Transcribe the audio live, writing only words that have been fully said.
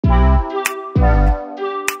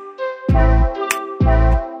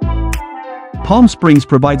Palm Springs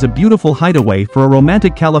provides a beautiful hideaway for a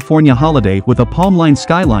romantic California holiday with a palm-lined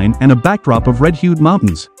skyline and a backdrop of red-hued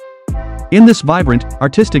mountains. In this vibrant,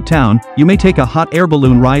 artistic town, you may take a hot air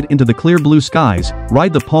balloon ride into the clear blue skies,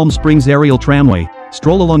 ride the Palm Springs Aerial Tramway,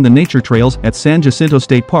 stroll along the nature trails at San Jacinto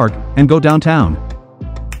State Park, and go downtown.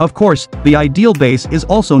 Of course, the ideal base is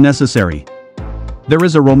also necessary. There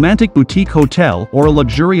is a romantic boutique hotel or a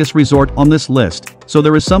luxurious resort on this list, so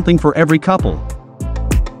there is something for every couple.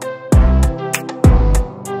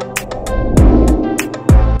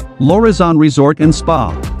 Lorazan Resort and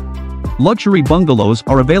Spa. Luxury bungalows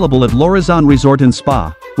are available at Lorazan Resort and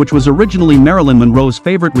Spa, which was originally Marilyn Monroe's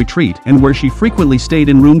favorite retreat and where she frequently stayed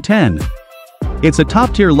in room 10. It's a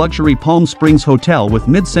top-tier luxury Palm Springs hotel with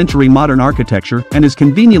mid-century modern architecture and is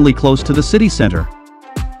conveniently close to the city center.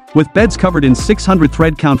 With beds covered in 600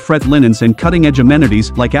 thread-count fret linens and cutting-edge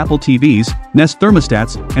amenities like Apple TVs, Nest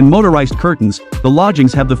thermostats, and motorized curtains, the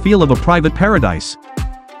lodgings have the feel of a private paradise.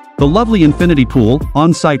 The lovely infinity pool,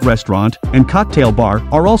 on-site restaurant, and cocktail bar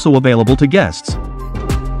are also available to guests.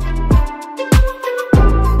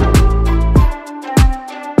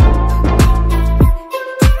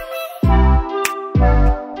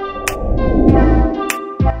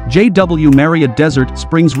 JW Marriott Desert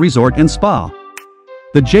Springs Resort and Spa.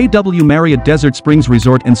 The JW Marriott Desert Springs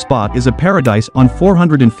Resort and Spa is a paradise on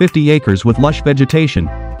 450 acres with lush vegetation,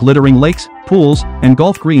 glittering lakes, pools, and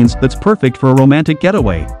golf greens that's perfect for a romantic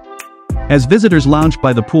getaway. As visitors lounge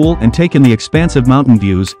by the pool and take in the expansive mountain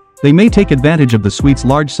views, they may take advantage of the suite's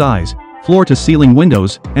large size, floor-to-ceiling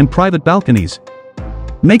windows, and private balconies.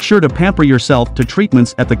 Make sure to pamper yourself to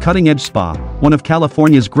treatments at the Cutting Edge Spa, one of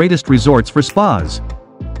California's greatest resorts for spas.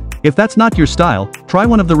 If that's not your style, try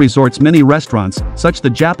one of the resort's many restaurants, such as the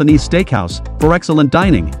Japanese Steakhouse, for excellent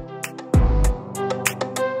dining.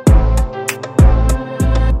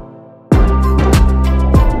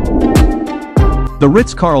 The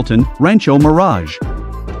Ritz-Carlton, Rancho Mirage.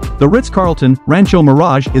 The Ritz-Carlton, Rancho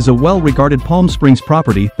Mirage is a well-regarded Palm Springs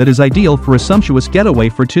property that is ideal for a sumptuous getaway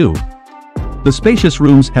for two. The spacious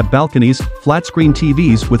rooms have balconies, flat-screen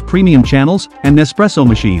TVs with premium channels, and Nespresso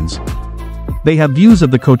machines. They have views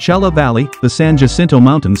of the Coachella Valley, the San Jacinto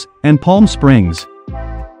Mountains, and Palm Springs.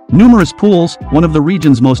 Numerous pools, one of the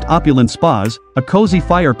region's most opulent spas, a cozy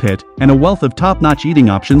fire pit, and a wealth of top-notch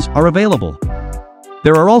eating options are available.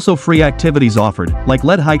 There are also free activities offered, like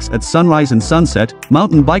lead hikes at sunrise and sunset,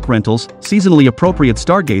 mountain bike rentals, seasonally appropriate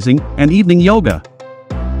stargazing, and evening yoga.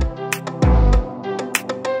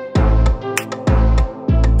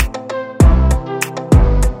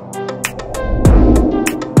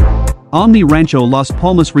 Omni Rancho Las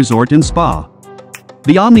Palmas Resort and Spa.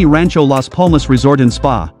 The Omni Rancho Las Palmas Resort and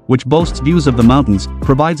Spa, which boasts views of the mountains,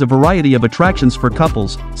 provides a variety of attractions for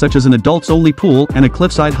couples, such as an adults-only pool and a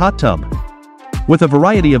cliffside hot tub. With a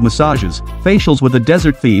variety of massages, facials with a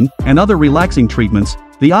desert theme, and other relaxing treatments,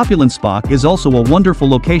 the opulent spa is also a wonderful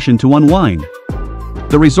location to unwind.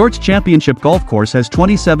 The resort's championship golf course has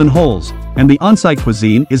 27 holes, and the on-site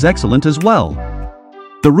cuisine is excellent as well.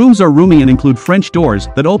 The rooms are roomy and include French doors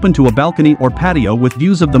that open to a balcony or patio with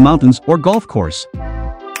views of the mountains or golf course.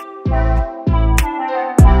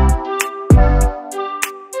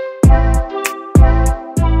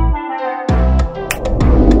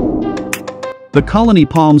 The Colony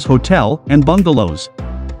Palms Hotel and Bungalows.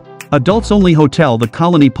 Adults-only hotel The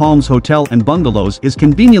Colony Palms Hotel and Bungalows is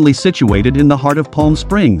conveniently situated in the heart of Palm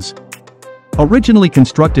Springs. Originally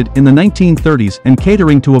constructed in the 1930s and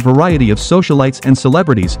catering to a variety of socialites and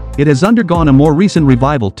celebrities, it has undergone a more recent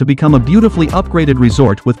revival to become a beautifully upgraded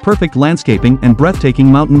resort with perfect landscaping and breathtaking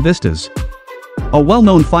mountain vistas. A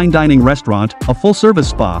well-known fine dining restaurant, a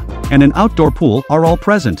full-service spa, and an outdoor pool are all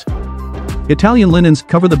present. Italian linens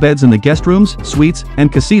cover the beds in the guest rooms, suites,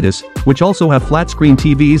 and casitas, which also have flat-screen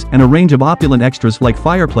TVs and a range of opulent extras like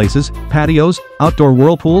fireplaces, patios, outdoor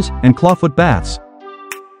whirlpools, and clawfoot baths.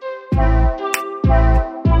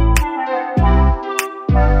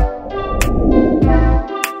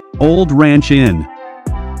 Old Ranch Inn.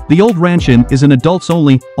 The Old Ranch Inn is an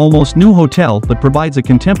adults-only, almost new hotel that provides a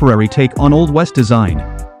contemporary take on Old West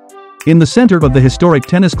design. In the center of the historic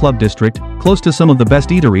tennis club district, close to some of the best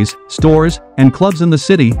eateries, stores, and clubs in the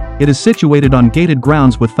city, it is situated on gated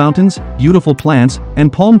grounds with fountains, beautiful plants,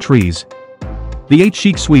 and palm trees. The 8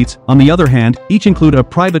 chic suites, on the other hand, each include a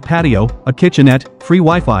private patio, a kitchenette, free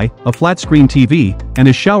Wi-Fi, a flat-screen TV, and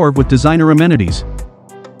a shower with designer amenities.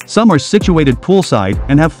 Some are situated poolside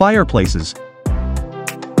and have fireplaces.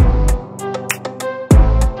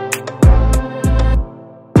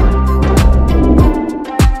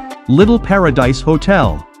 Little Paradise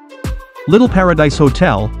Hotel. Little Paradise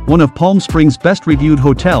Hotel, one of Palm Springs' best reviewed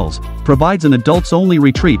hotels, provides an adults-only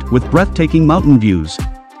retreat with breathtaking mountain views.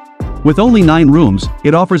 With only 9 rooms,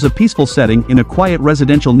 it offers a peaceful setting in a quiet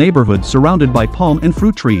residential neighborhood surrounded by palm and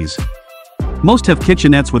fruit trees. Most have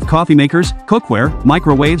kitchenettes with coffee makers, cookware,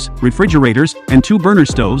 microwaves, refrigerators, and 2-burner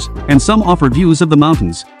stoves, and some offer views of the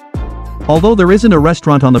mountains. Although there isn't a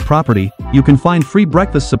restaurant on the property, you can find free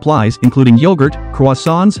breakfast supplies including yogurt,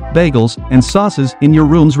 croissants, bagels, and sauces in your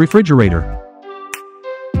room's refrigerator.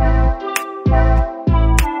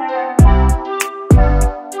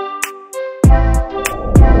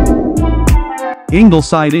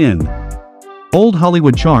 Ingleside Inn. Old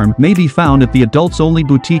Hollywood charm may be found at the adults-only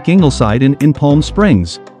boutique Ingleside Inn in Palm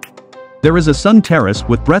Springs. There is a sun terrace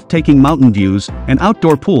with breathtaking mountain views, an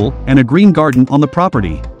outdoor pool, and a green garden on the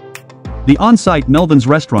property. The on-site Melvin's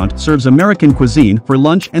restaurant serves American cuisine for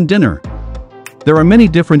lunch and dinner. There are many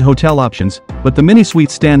different hotel options, but the mini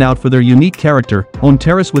suites stand out for their unique character, own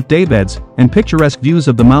terrace with daybeds, and picturesque views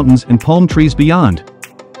of the mountains and palm trees beyond.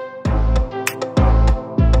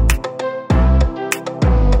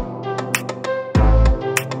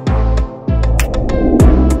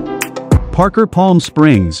 Parker Palm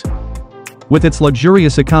Springs. With its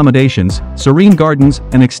luxurious accommodations, serene gardens,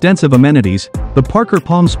 and extensive amenities, the Parker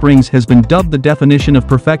Palm Springs has been dubbed the definition of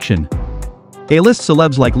perfection. A-list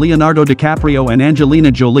celebs like Leonardo DiCaprio and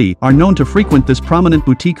Angelina Jolie are known to frequent this prominent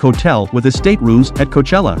boutique hotel with estate rooms at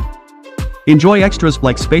Coachella. Enjoy extras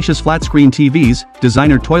like spacious flat-screen TVs,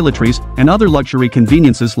 designer toiletries, and other luxury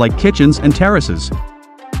conveniences like kitchens and terraces.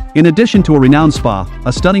 In addition to a renowned spa,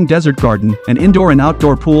 a stunning desert garden, an indoor and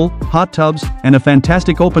outdoor pool, hot tubs, and a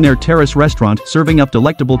fantastic open-air terrace restaurant serving up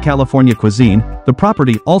delectable California cuisine, the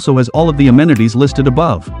property also has all of the amenities listed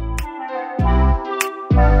above.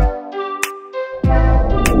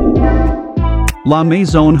 La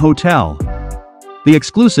Maison Hotel. The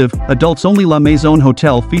exclusive, adults-only La Maison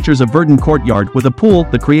Hotel features a verdant courtyard with a pool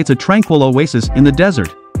that creates a tranquil oasis in the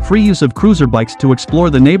desert, free use of cruiser bikes to explore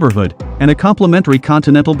the neighborhood, and a complimentary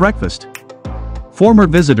continental breakfast. Former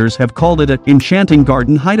visitors have called it an enchanting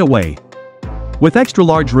garden hideaway. With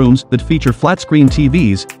extra-large rooms that feature flat-screen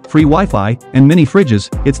TVs, free Wi-Fi, and mini fridges,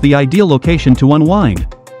 it's the ideal location to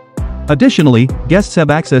unwind. Additionally, guests have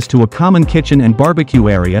access to a common kitchen and barbecue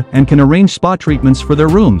area and can arrange spa treatments for their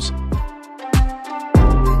rooms.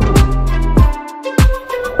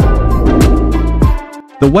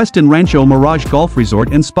 The Westin Rancho Mirage Golf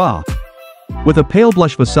Resort and Spa. With a pale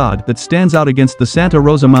blush facade that stands out against the Santa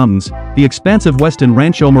Rosa Mountains, the expansive Westin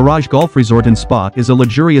Rancho Mirage Golf Resort and Spa is a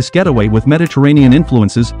luxurious getaway with Mediterranean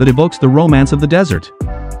influences that evokes the romance of the desert.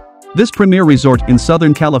 This premier resort in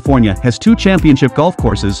Southern California has 2 championship golf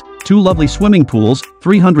courses, 2 lovely swimming pools,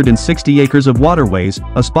 360 acres of waterways,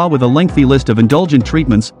 a spa with a lengthy list of indulgent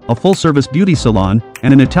treatments, a full-service beauty salon,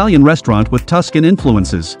 and an Italian restaurant with Tuscan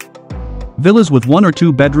influences. Villas with 1 or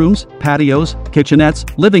 2 bedrooms, patios, kitchenettes,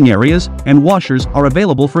 living areas, and washers are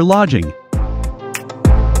available for lodging.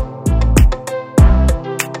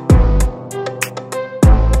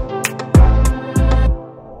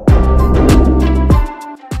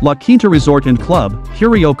 La Quinta Resort and Club,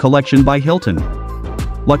 Curio Collection by Hilton.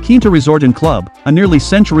 La Quinta Resort and Club, a nearly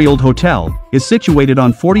century-old hotel, is situated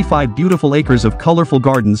on 45 beautiful acres of colorful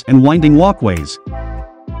gardens and winding walkways.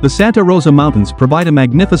 The Santa Rosa Mountains provide a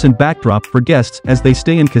magnificent backdrop for guests as they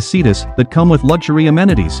stay in casitas that come with luxury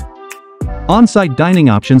amenities. On-site dining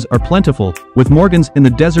options are plentiful, with Morgan's in the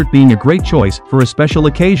Desert being a great choice for a special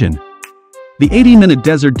occasion. The 80-minute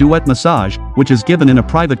desert duet massage, which is given in a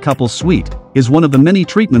private couple's suite, is one of the many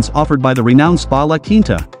treatments offered by the renowned Spa La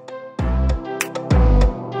Quinta.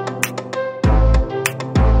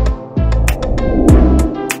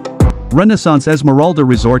 Renaissance Esmeralda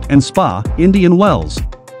Resort and Spa, Indian Wells.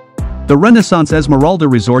 The Renaissance Esmeralda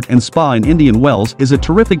Resort and Spa in Indian Wells is a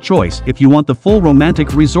terrific choice if you want the full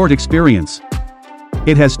romantic resort experience.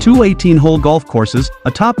 It has 2 18-hole golf courses,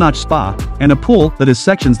 a top-notch spa, and a pool that has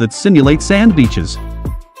sections that simulate sand beaches.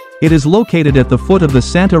 It is located at the foot of the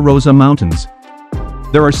Santa Rosa Mountains.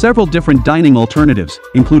 There are several different dining alternatives,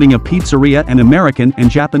 including a pizzeria and American and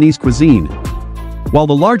Japanese cuisine. While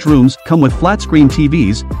the large rooms come with flat-screen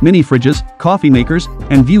TVs, mini fridges, coffee makers,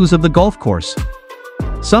 and views of the golf course.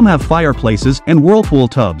 Some have fireplaces and whirlpool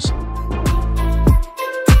tubs.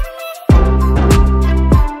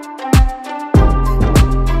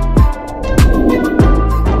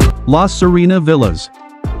 La Serena Villas.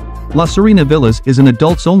 La Serena Villas is an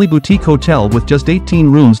adults-only boutique hotel with just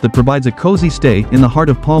 18 rooms that provides a cozy stay in the heart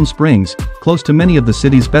of Palm Springs, close to many of the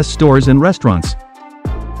city's best stores and restaurants.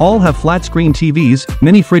 All have flat-screen TVs,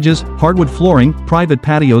 mini fridges, hardwood flooring, private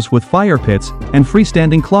patios with fire pits, and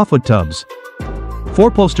freestanding clawfoot tubs.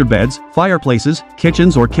 Four-poster beds, fireplaces,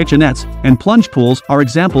 kitchens or kitchenettes, and plunge pools are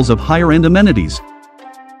examples of higher-end amenities.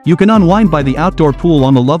 You can unwind by the outdoor pool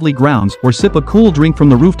on the lovely grounds or sip a cool drink from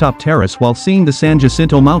the rooftop terrace while seeing the San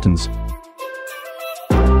Jacinto Mountains.